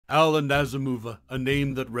Alla Nazimova, a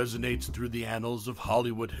name that resonates through the annals of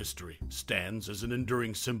Hollywood history, stands as an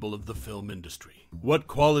enduring symbol of the film industry. What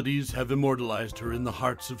qualities have immortalized her in the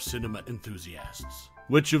hearts of cinema enthusiasts?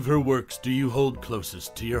 Which of her works do you hold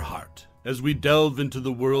closest to your heart? As we delve into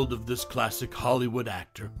the world of this classic Hollywood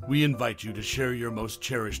actor, we invite you to share your most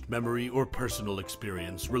cherished memory or personal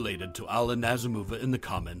experience related to Alla Nazimova in the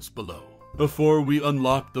comments below. Before we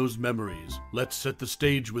unlock those memories, let's set the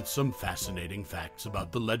stage with some fascinating facts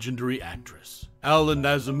about the legendary actress. Alla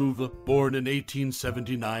Nazimova, born in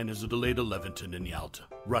 1879 as Adelaida Levitin in Yalta,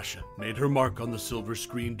 Russia, made her mark on the silver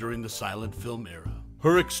screen during the silent film era.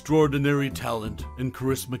 Her extraordinary talent and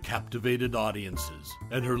charisma captivated audiences,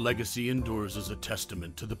 and her legacy endures as a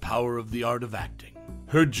testament to the power of the art of acting.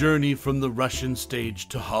 Her journey from the Russian stage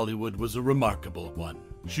to Hollywood was a remarkable one.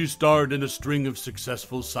 She starred in a string of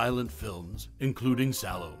successful silent films, including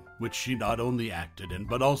Salomé, which she not only acted in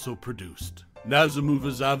but also produced.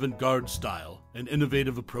 Nazimova's avant-garde style and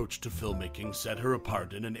innovative approach to filmmaking set her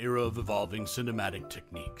apart in an era of evolving cinematic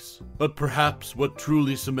techniques. But perhaps what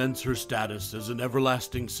truly cements her status as an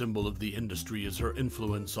everlasting symbol of the industry is her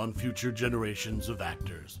influence on future generations of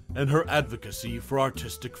actors and her advocacy for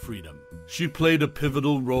artistic freedom. She played a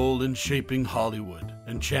pivotal role in shaping Hollywood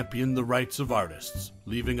and championed the rights of artists,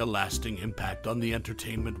 leaving a lasting impact on the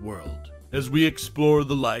entertainment world. As we explore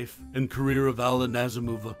the life and career of Alla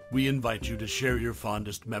Nazimova, we invite you to share your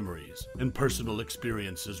fondest memories and personal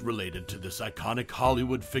experiences related to this iconic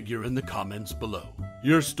Hollywood figure in the comments below.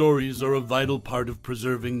 Your stories are a vital part of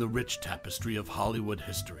preserving the rich tapestry of Hollywood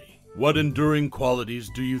history. What enduring qualities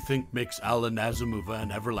do you think makes Alla Nazimova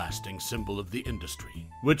an everlasting symbol of the industry?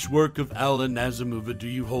 Which work of Alla Nazimova do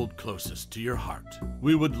you hold closest to your heart?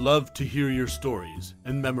 We would love to hear your stories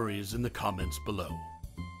and memories in the comments below.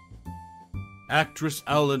 Actress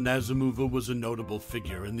Alla Nazimova was a notable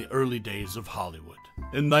figure in the early days of Hollywood.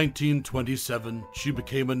 In 1927, she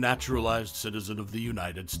became a naturalized citizen of the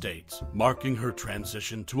United States, marking her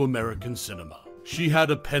transition to American cinema. She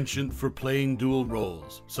had a penchant for playing dual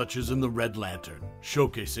roles, such as in The Red Lantern,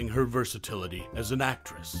 showcasing her versatility as an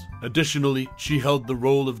actress. Additionally, she held the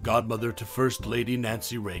role of godmother to First Lady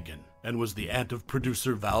Nancy Reagan and was the aunt of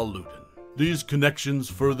producer Val Lewton. These connections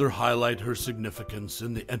further highlight her significance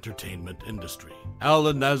in the entertainment industry.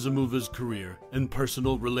 Alla Nazimova's career and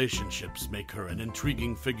personal relationships make her an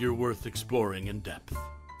intriguing figure worth exploring in depth.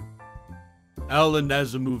 Alla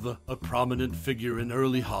Nazimova, a prominent figure in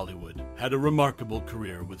early Hollywood, had a remarkable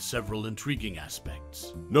career with several intriguing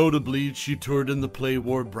aspects. Notably, she toured in the play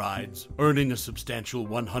War Brides, earning a substantial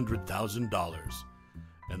 $100,000,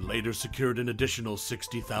 and later secured an additional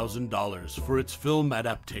 $60,000 for its film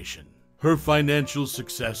adaptation. Her financial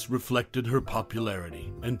success reflected her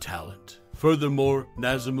popularity and talent. Furthermore,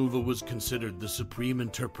 Nazimova was considered the supreme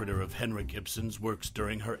interpreter of Henrik Ibsen's works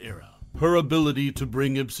during her era. Her ability to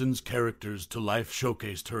bring Ibsen's characters to life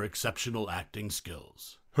showcased her exceptional acting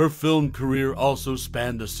skills. Her film career also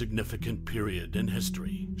spanned a significant period in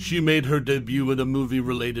history. She made her debut in a movie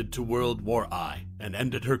related to World War I and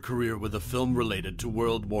ended her career with a film related to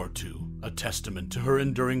World War II, a testament to her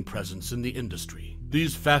enduring presence in the industry.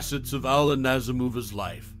 These facets of Alla Nazimova's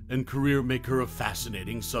life and career make her a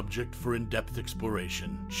fascinating subject for in-depth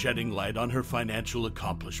exploration, shedding light on her financial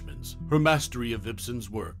accomplishments, her mastery of Ibsen's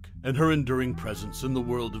work, and her enduring presence in the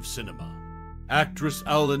world of cinema. Actress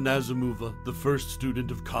Alla Nazimova, the first student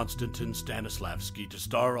of Konstantin Stanislavski to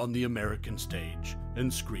star on the American stage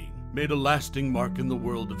and screen, made a lasting mark in the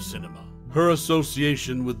world of cinema. Her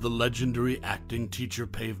association with the legendary acting teacher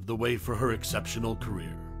paved the way for her exceptional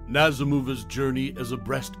career. Nazimova's journey as a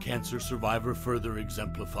breast cancer survivor further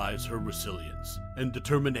exemplifies her resilience and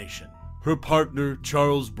determination. Her partner,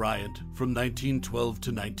 Charles Bryant, from 1912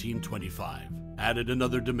 to 1925, added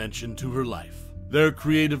another dimension to her life. Their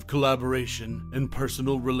creative collaboration and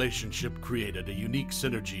personal relationship created a unique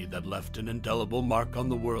synergy that left an indelible mark on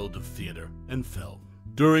the world of theater and film.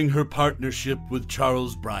 During her partnership with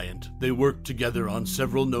Charles Bryant, they worked together on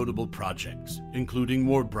several notable projects, including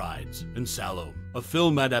War Brides and Salomé, a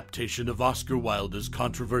film adaptation of Oscar Wilde's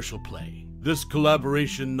controversial play. This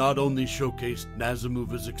collaboration not only showcased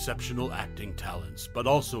Nazimova's exceptional acting talents, but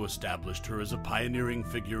also established her as a pioneering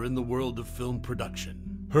figure in the world of film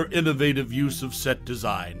production. Her innovative use of set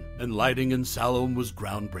design and lighting in Salomé was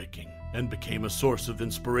groundbreaking and became a source of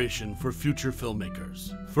inspiration for future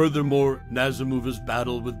filmmakers. Furthermore, Nazimova's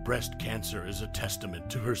battle with breast cancer is a testament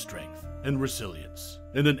to her strength and resilience.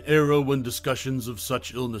 In an era when discussions of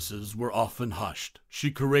such illnesses were often hushed,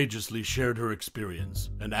 she courageously shared her experience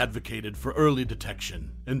and advocated for early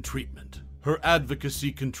detection and treatment. Her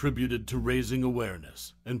advocacy contributed to raising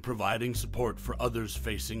awareness and providing support for others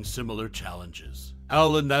facing similar challenges.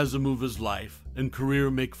 Alla Nazimova's life and career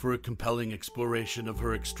make for a compelling exploration of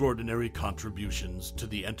her extraordinary contributions to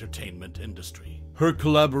the entertainment industry. Her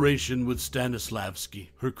collaboration with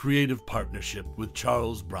Stanislavski, her creative partnership with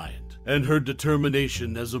Charles Bryant, and her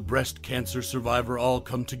determination as a breast cancer survivor all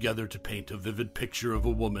come together to paint a vivid picture of a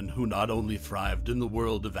woman who not only thrived in the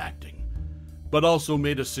world of acting, but also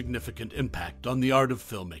made a significant impact on the art of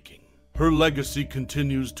filmmaking. Her legacy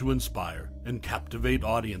continues to inspire and captivate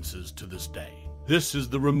audiences to this day. This is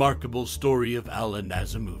the remarkable story of Alla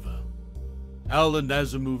Nazimova. Alla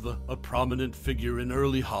Nazimova, a prominent figure in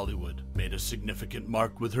early Hollywood, made a significant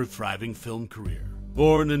mark with her thriving film career.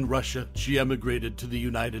 Born in Russia, she emigrated to the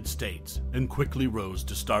United States and quickly rose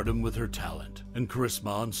to stardom with her talent and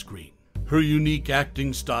charisma on screen. Her unique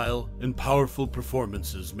acting style and powerful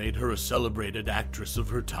performances made her a celebrated actress of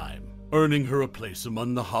her time, earning her a place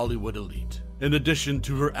among the Hollywood elite. In addition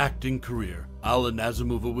to her acting career, Alla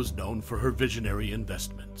Nazimova was known for her visionary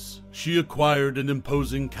investments. She acquired an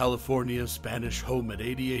imposing California Spanish home at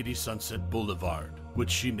 8080 Sunset Boulevard,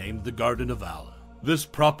 which she named the Garden of Alla. This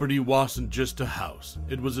property wasn't just a house,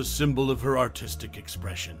 it was a symbol of her artistic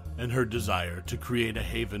expression and her desire to create a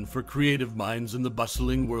haven for creative minds in the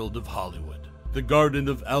bustling world of Hollywood. The Garden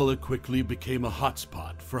of Alla quickly became a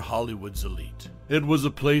hotspot for Hollywood's elite. It was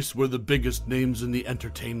a place where the biggest names in the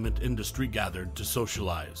entertainment industry gathered to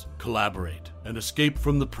socialize, collaborate, and escape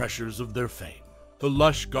from the pressures of their fame. The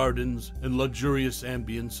lush gardens and luxurious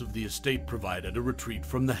ambience of the estate provided a retreat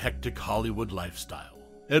from the hectic Hollywood lifestyle.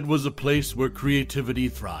 It was a place where creativity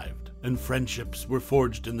thrived and friendships were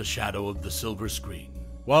forged in the shadow of the silver screen.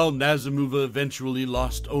 While Nazimova eventually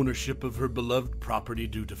lost ownership of her beloved property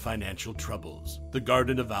due to financial troubles, the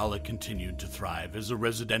Garden of Alla continued to thrive as a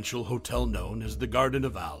residential hotel known as the Garden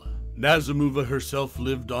of Alla. Nazimova herself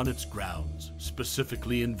lived on its grounds,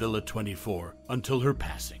 specifically in Villa 24, until her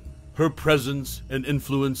passing. Her presence and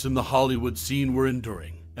influence in the Hollywood scene were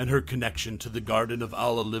enduring, and her connection to the Garden of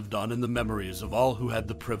Alla lived on in the memories of all who had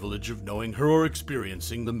the privilege of knowing her or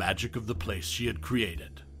experiencing the magic of the place she had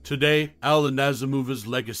created. Today, Alla Nazimova's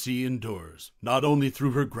legacy endures, not only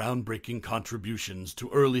through her groundbreaking contributions to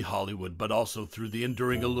early Hollywood, but also through the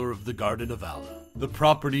enduring allure of the Garden of Alla. The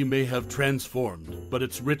property may have transformed, but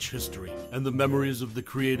its rich history and the memories of the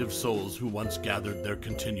creative souls who once gathered there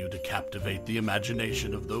continue to captivate the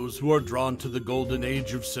imagination of those who are drawn to the golden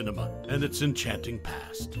age of cinema and its enchanting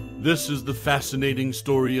past. This is the fascinating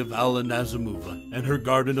story of Alla Nazimova and her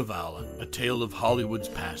Garden of Alla, a tale of Hollywood's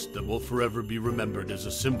past that will forever be remembered as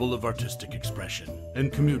a symbol of artistic expression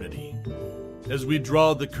and community. As we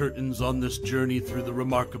draw the curtains on this journey through the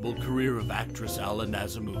remarkable career of actress Alla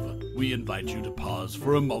Nazimova, we invite you to pause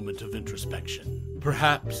for a moment of introspection.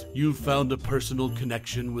 Perhaps you've found a personal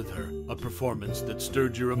connection with her, a performance that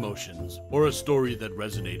stirred your emotions, or a story that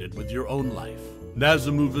resonated with your own life.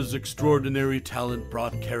 Nazimova's extraordinary talent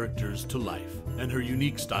brought characters to life, and her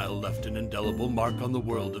unique style left an indelible mark on the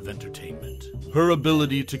world of entertainment. Her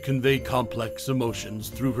ability to convey complex emotions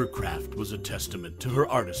through her craft was a testament to her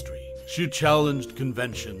artistry. She challenged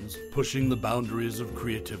conventions, pushing the boundaries of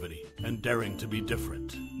creativity and daring to be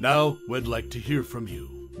different. Now, we'd like to hear from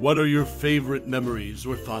you. What are your favorite memories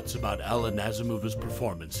or thoughts about Alla Nazimova's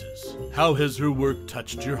performances? How has her work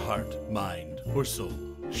touched your heart, mind, or soul?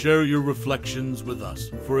 Share your reflections with us,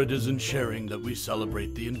 for it is in sharing that we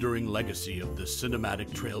celebrate the enduring legacy of this cinematic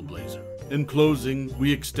trailblazer. In closing,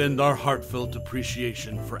 we extend our heartfelt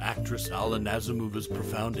appreciation for actress Alla Nazimova's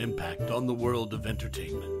profound impact on the world of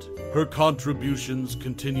entertainment. Her contributions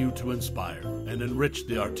continue to inspire and enrich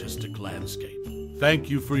the artistic landscape. Thank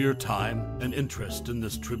you for your time and interest in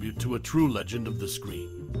this tribute to a true legend of the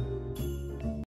screen.